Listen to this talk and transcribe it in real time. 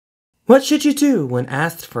What should you do when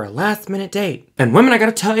asked for a last-minute date? And women, I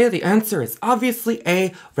gotta tell you, the answer is obviously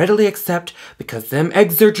A, readily accept, because them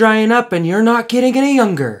eggs are drying up and you're not getting any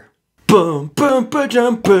younger. Boom, boom,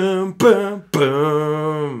 ba-dum, boom, boom,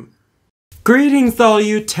 boom. Greetings, all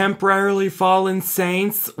you temporarily fallen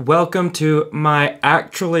saints. Welcome to my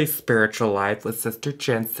actually spiritual life with Sister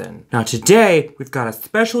Jensen. Now today, we've got a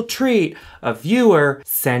special treat. A viewer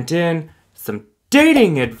sent in some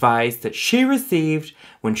dating advice that she received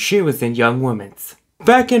when she was in Young Women's,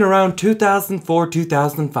 back in around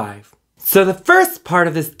 2004-2005. So the first part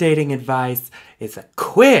of this dating advice is a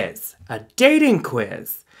quiz, a dating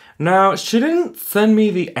quiz. Now, she didn't send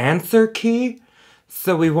me the answer key,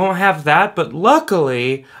 so we won't have that, but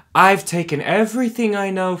luckily, I've taken everything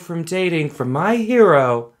I know from dating from my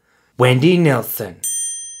hero, Wendy Nilsson.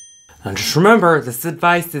 And just remember, this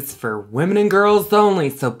advice is for women and girls only,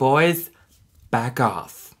 so boys, back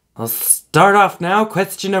off. I'll start off now.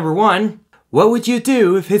 Question number 1. What would you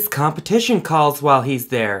do if his competition calls while he's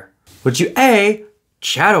there? Would you A,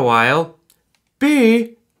 chat a while,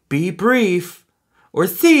 B, be brief, or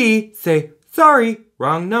C, say, sorry,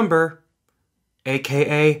 wrong number,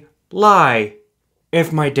 aka lie?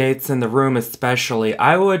 If my date's in the room especially,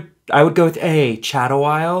 I would go with A, chat a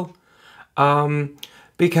while,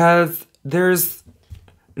 because there's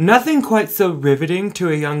nothing quite so riveting to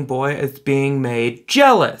a young boy as being made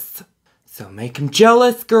jealous. So make him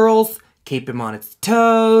jealous, girls. Keep him on his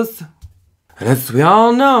toes. And as we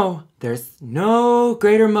all know, there's no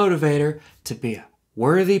greater motivator to be a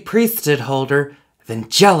worthy priesthood holder than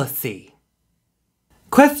jealousy.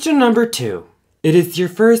 Question number 2. It is your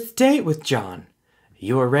first date with John.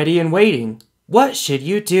 You are ready and waiting. What should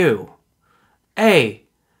you do? A,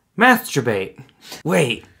 masturbate.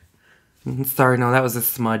 Wait. Sorry, no, that was a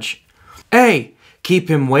smudge. A, keep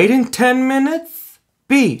him waiting 10 minutes.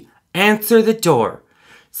 B, answer the door.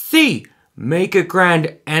 C, make a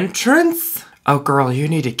grand entrance. Oh, girl, you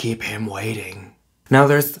need to keep him waiting. Now,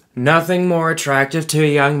 there's nothing more attractive to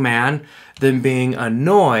a young man than being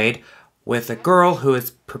annoyed with a girl who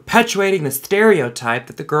is perpetuating the stereotype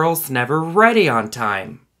that the girl's never ready on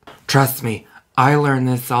time. Trust me, I learned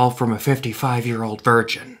this all from a 55-year-old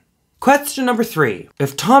virgin. Question number 3.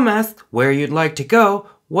 If Tom asks where you'd like to go,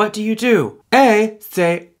 what do you do? A,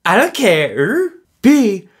 say, I don't care.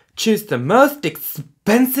 B, choose the most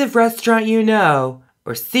expensive restaurant you know.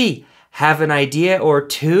 Or C, have an idea or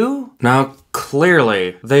two? Now,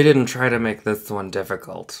 clearly, they didn't try to make this one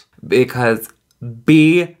difficult. Because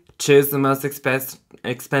B, choose the most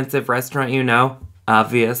expensive restaurant you know.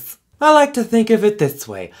 Obvious. I like to think of it this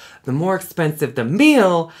way. The more expensive the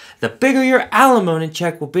meal, the bigger your alimony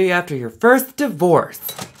check will be after your first divorce.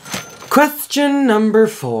 Question number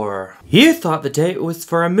 4. You thought the date was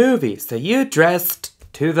for a movie, so you dressed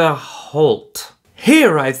to the hilt. He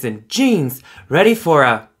arrives in jeans, ready for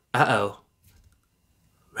a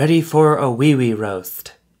wee-wee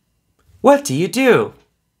roast. What do you do?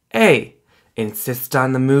 A, insist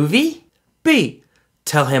on the movie. B,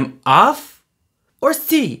 tell him off. Or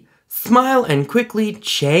C, smile and quickly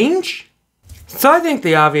change? So I think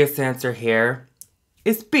the obvious answer here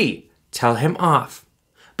is B, tell him off.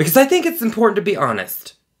 Because I think it's important to be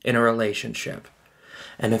honest in a relationship.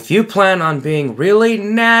 And if you plan on being really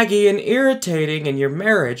naggy and irritating in your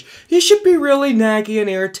marriage, you should be really naggy and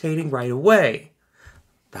irritating right away.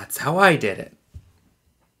 That's how I did it.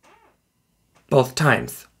 Both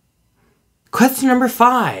times. Question number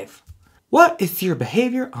 5. What is your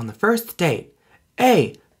behavior on the first date?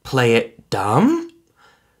 A, play it dumb.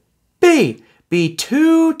 B, be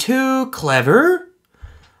too clever.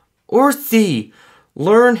 Or C,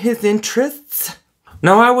 learn his interests.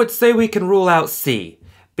 Now I would say we can rule out C,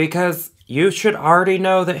 because you should already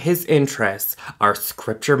know that his interests are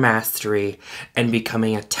scripture mastery and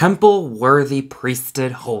becoming a temple-worthy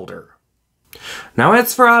priesthood holder. Now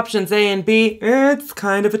as for options A and B, it's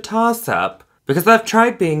kind of a toss-up, because I've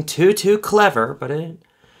tried being too clever, but it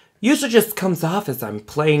usually just comes off as I'm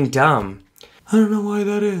playing dumb. I don't know why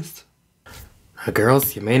that is. Now,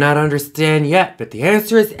 girls, you may not understand yet, but the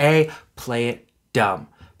answer is A, play it dumb.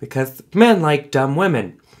 Because men like dumb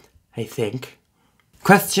women, I think.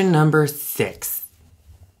 Question number 6.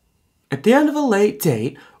 At the end of a late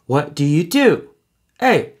date, what do you do?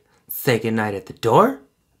 A, say goodnight at the door.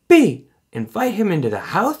 B, invite him into the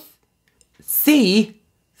house. C,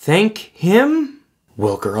 thank him.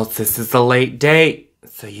 Well, girls, this is a late date,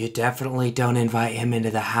 so you definitely don't invite him into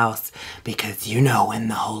the house because you know when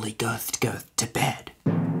the Holy Ghost goes to bed.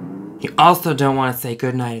 You also don't want to say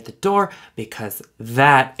goodnight at the door because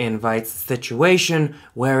that invites a situation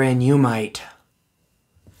wherein you might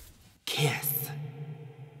kiss.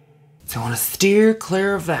 So I want to steer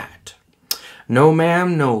clear of that. No,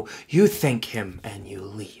 ma'am, no. You thank him and you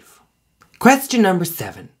leave. Question number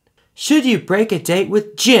 7. Should you break a date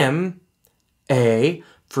with Jim? A,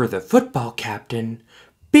 for the football captain.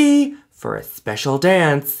 B, for a special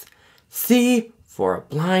dance. C, for a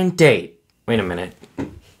blind date. Wait a minute.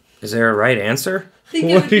 Is there a right answer?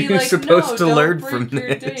 What are you supposed to learn from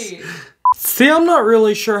this? See, I'm not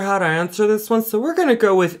really sure how to answer this one, so we're gonna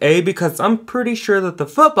go with A because I'm pretty sure that the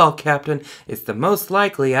football captain is the most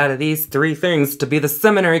likely out of these 3 things to be the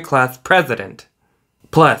seminary class president.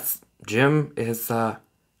 Plus, Jim is,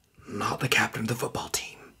 not the captain of the football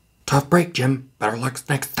team. Tough break, Jim. Better luck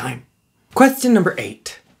next time. Question number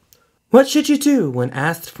 8. What should you do when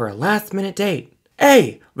asked for a last-minute date?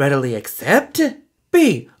 A, readily accept.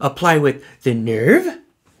 B, apply with the nerve.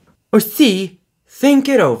 Or C, think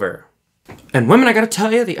it over. And women, I gotta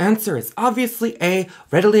tell you, the answer is obviously A,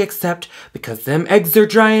 readily accept, because them eggs are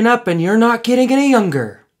drying up and you're not getting any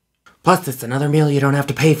younger. Plus, it's another meal you don't have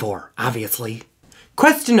to pay for, obviously.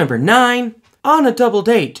 Question number 9. On a double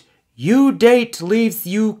date, you date leaves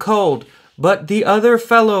you cold, but the other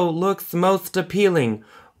fellow looks most appealing.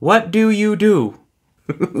 What do you do?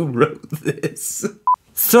 Who wrote this?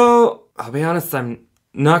 So, I'll be honest, I'm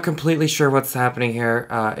not completely sure what's happening here.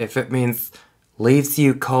 If it means leaves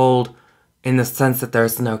you cold in the sense that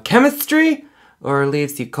there's no chemistry, or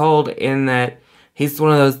leaves you cold in that he's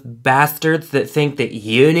one of those bastards that think that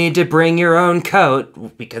you need to bring your own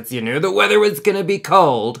coat because you knew the weather was gonna be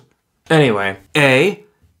cold. Anyway, A,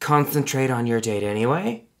 concentrate on your date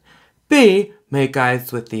anyway. B, make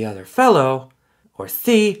eyes with the other fellow. Or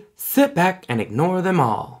C, sit back and ignore them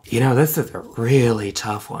all. You know, this is a really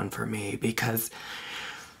tough one for me because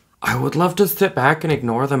I would love to sit back and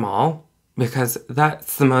ignore them all because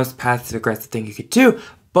that's the most passive-aggressive thing you could do,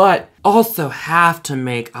 but also have to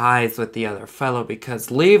make eyes with the other fellow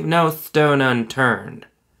because leave no stone unturned.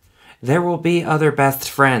 There will be other best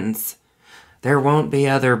friends. There won't be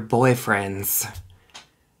other boyfriends.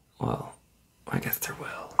 Well, I guess there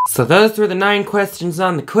will. So those were the 9 questions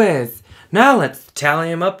on the quiz. Now let's tally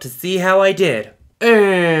them up to see how I did.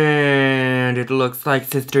 And it looks like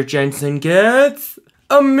Sister Jensen gets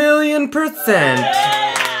 1,000,000%.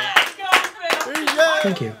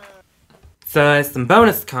 Thank you. So as some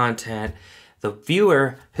bonus content, the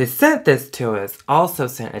viewer who sent this to us also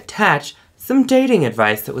sent attached some dating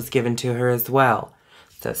advice that was given to her as well.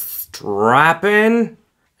 So strap in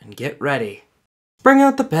and get ready. Bring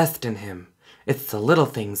out the best in him. It's the little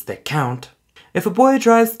things that count. If a boy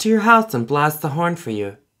drives to your house and blasts the horn for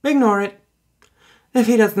you, ignore it. If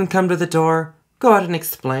he doesn't come to the door, go out and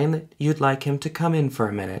explain that you'd like him to come in for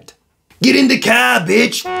a minute. Get in the car,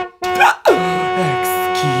 bitch!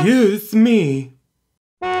 Excuse me.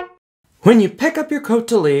 When you pick up your coat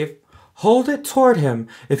to leave, hold it toward him.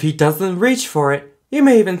 If he doesn't reach for it, you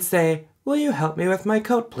may even say, "Will you help me with my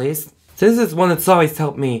coat, please?" This is one that's always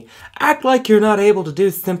helped me. Act like you're not able to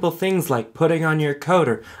do simple things like putting on your coat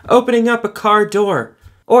or opening up a car door,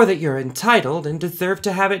 or that you're entitled and deserve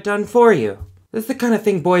to have it done for you. This is the kind of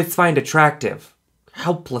thing boys find attractive.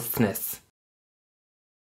 Helplessness.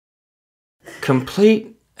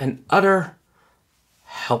 Complete and utter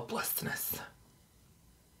helplessness.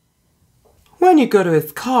 When you go to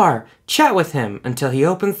his car, chat with him until he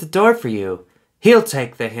opens the door for you. He'll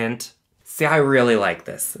take the hint. See, I really like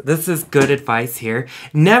this. This is good advice here.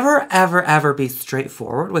 Never, ever, ever be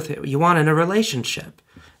straightforward with what you want in a relationship.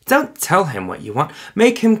 Don't tell him what you want.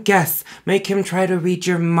 Make him guess. Make him try to read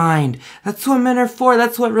your mind. That's what men are for.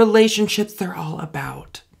 That's what relationships are all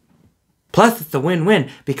about. Plus, it's a win-win,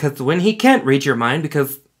 because when he can't read your mind,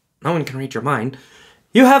 because no one can read your mind,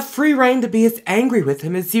 you have free reign to be as angry with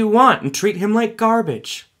him as you want and treat him like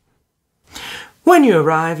garbage. When you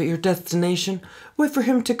arrive at your destination, wait for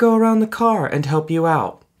him to go around the car and help you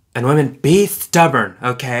out. And women, be stubborn,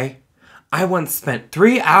 okay? I once spent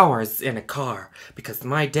 3 hours in a car because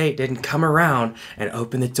my date didn't come around and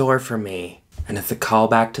open the door for me. And as a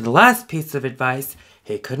callback to the last piece of advice,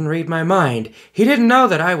 he couldn't read my mind. He didn't know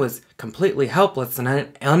that I was completely helpless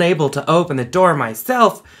and unable to open the door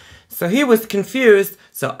myself, so he was confused,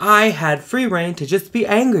 so I had free reign to just be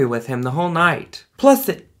angry with him the whole night. Plus,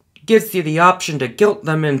 it gives you the option to guilt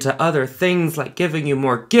them into other things like giving you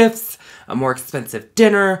more gifts, a more expensive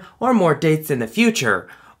dinner, or more dates in the future,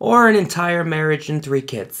 or an entire marriage and 3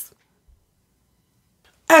 kids.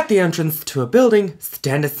 At the entrance to a building,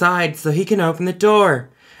 stand aside so he can open the door.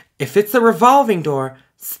 If it's a revolving door,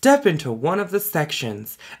 step into one of the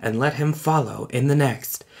sections and let him follow in the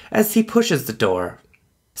next as he pushes the door.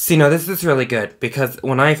 See, now this is really good because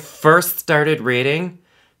when I first started reading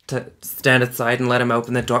to stand aside and let him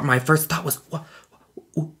open the door, my first thought was,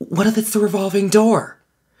 what if it's the revolving door?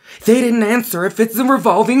 They didn't answer if it's a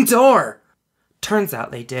revolving door. Turns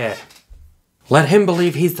out they did. Let him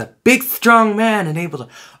believe he's a big, strong man and able to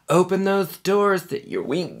open those doors that your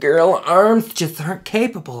weak girl arms just aren't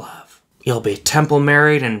capable of. You'll be temple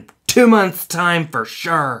married in 2 months' time for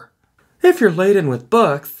sure. If you're laden with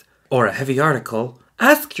books or a heavy article,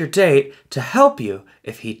 ask your date to help you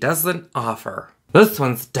if he doesn't offer. This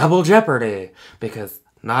one's double jeopardy, because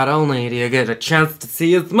not only do you get a chance to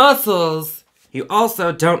see his muscles, you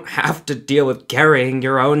also don't have to deal with carrying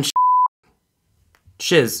your own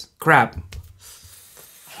shiz. Crap.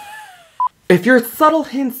 If your subtle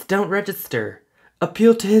hints don't register,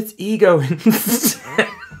 appeal to his ego instead.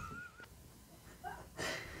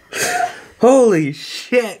 Holy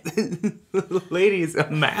shit! The lady's a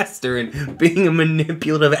master in being a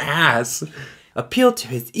manipulative ass. Appeal to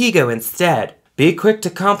his ego instead. Be quick to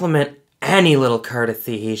compliment any little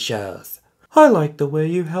courtesy he shows. I like the way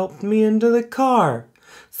you helped me into the car.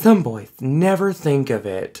 Some boys never think of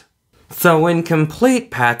it. So when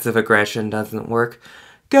complete passive aggression doesn't work,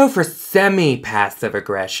 go for semi-passive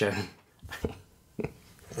aggression.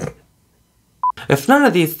 If none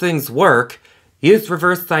of these things work, use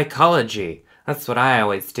reverse psychology. That's what I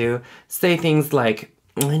always do. Say things like,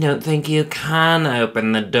 I don't think you can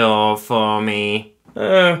open the door for me.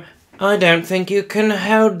 I don't think you can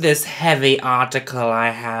hold this heavy article I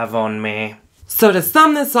have on me. So to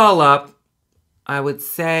sum this all up, I would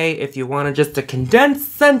say if you wanted just a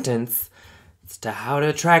condensed sentence as to how to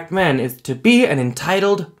attract men is to be an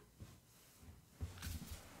entitled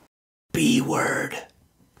B-word.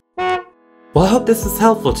 Well, I hope this was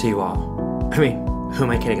helpful to you all. I mean, who am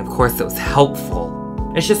I kidding? Of course it was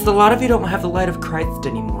helpful. It's just a lot of you don't have the light of Christ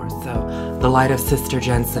anymore, so the light of Sister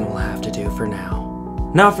Jensen will have to do for now.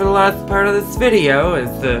 Now for the last part of this video, as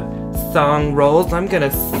the song rolls, I'm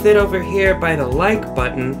gonna sit over here by the like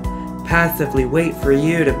button, passively wait for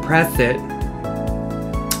you to press it.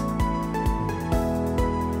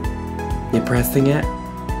 You pressing it?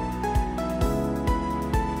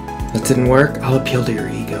 That didn't work? I'll appeal to your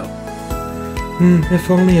ego. If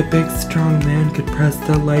only a big strong man could press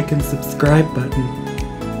the like and subscribe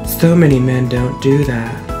button. So many men don't do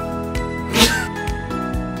that.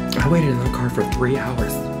 I waited in the car for 3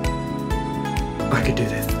 hours. I could do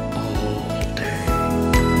this.